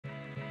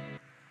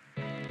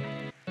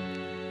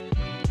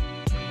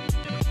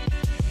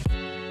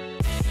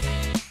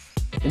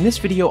In this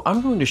video,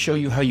 I'm going to show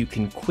you how you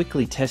can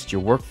quickly test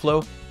your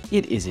workflow.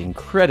 It is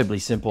incredibly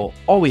simple.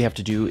 All we have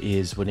to do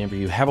is whenever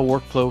you have a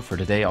workflow, for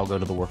today, I'll go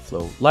to the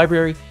workflow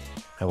library.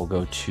 I will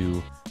go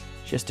to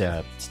just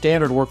a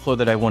standard workflow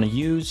that I want to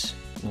use.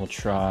 We'll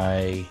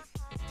try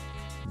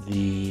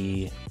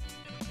let's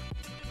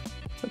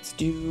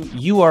do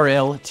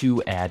URL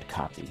to add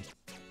copy.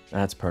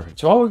 That's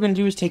perfect. So all we're going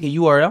to do is take a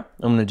URL.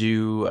 I'm going to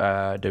do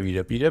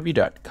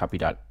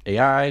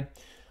www.copy.ai. I'm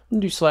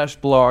going to do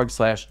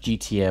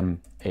 /blog/GTM.ai.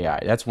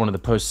 That's one of the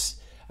posts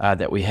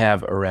that we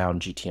have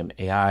around GTM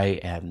AI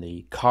and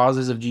the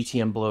causes of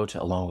GTM bloat,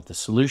 along with the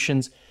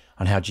solutions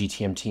on how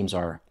GTM teams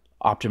are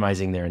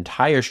optimizing their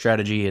entire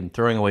strategy and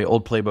throwing away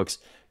old playbooks,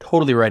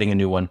 totally writing a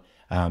new one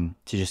to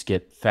just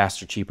get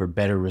faster, cheaper,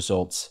 better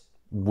results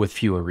with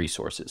fewer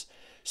resources.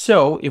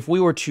 So if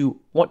we were to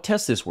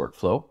test this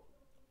workflow,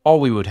 all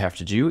we would have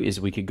to do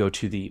is we could go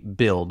to the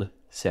build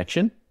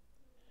section,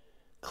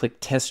 click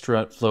test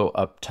flow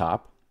up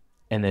top,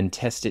 and then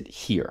test it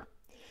here.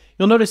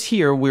 You'll notice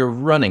here we're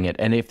running it,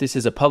 and if this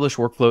is a published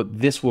workflow,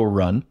 this will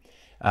run.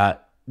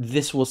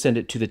 This will send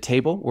it to the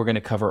table. We're going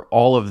to cover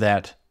all of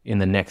that in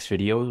the next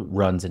video,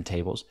 runs and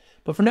tables.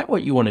 But for now,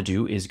 what you want to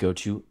do is go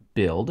to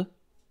build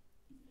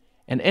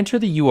and enter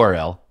the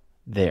URL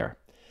there.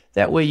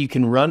 That way you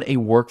can run a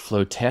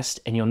workflow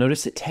test, and you'll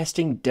notice that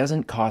testing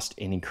doesn't cost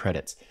any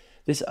credits.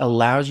 This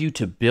allows you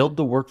to build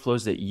the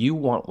workflows that you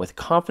want with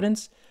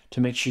confidence to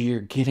make sure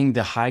you're getting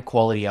the high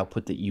quality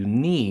output that you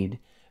need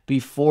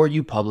before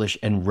you publish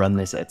and run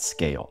this at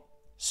scale.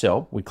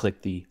 So we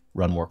click the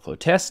run workflow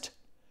test,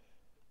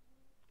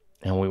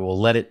 and we will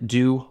let it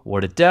do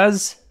what it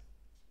does.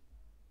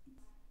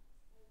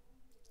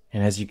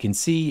 And as you can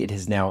see, it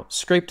has now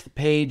scraped the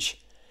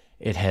page,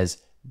 it has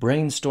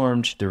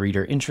brainstormed the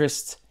reader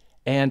interests,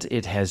 and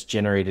it has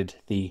generated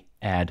the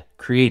ad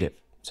creative,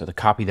 so the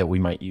copy that we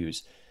might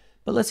use.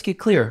 But let's get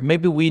clear.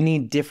 Maybe we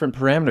need different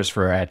parameters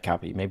for our ad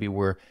copy. Maybe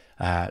we're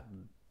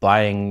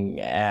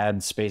buying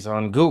ad space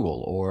on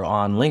Google or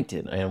on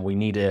LinkedIn, and we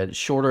need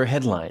shorter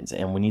headlines,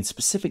 and we need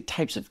specific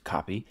types of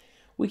copy.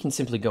 We can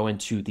simply go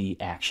into the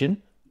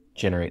action,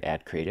 generate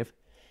ad creative,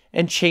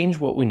 and change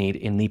what we need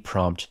in the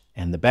prompt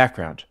and the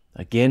background.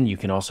 Again, you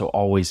can also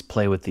always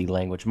play with the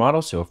language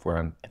model. So if we're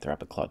on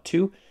Anthropic Claude 2,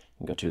 you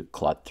can go to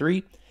Claude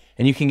 3,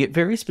 and you can get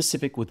very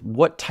specific with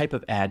what type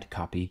of ad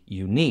copy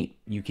you need.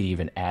 You can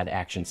even add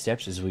action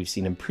steps, as we've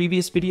seen in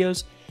previous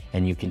videos,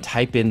 and you can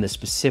type in the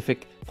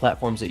specific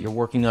platforms that you're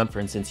working on. For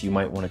instance, you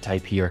might want to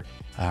type here,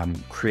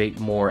 create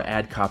more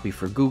ad copy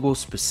for Google,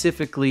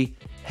 specifically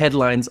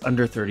headlines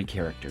under 30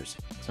 characters,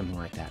 something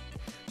like that.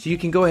 So you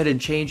can go ahead and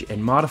change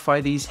and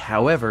modify these.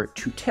 However,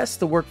 to test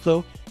the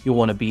workflow, you'll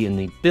want to be in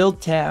the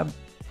Build tab,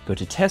 go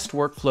to Test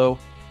Workflow,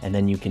 and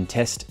then you can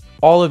test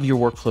all of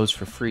your workflows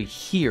for free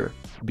here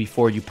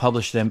before you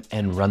publish them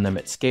and run them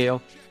at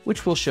scale,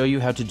 which we'll show you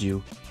how to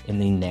do in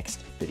the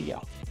next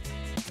video.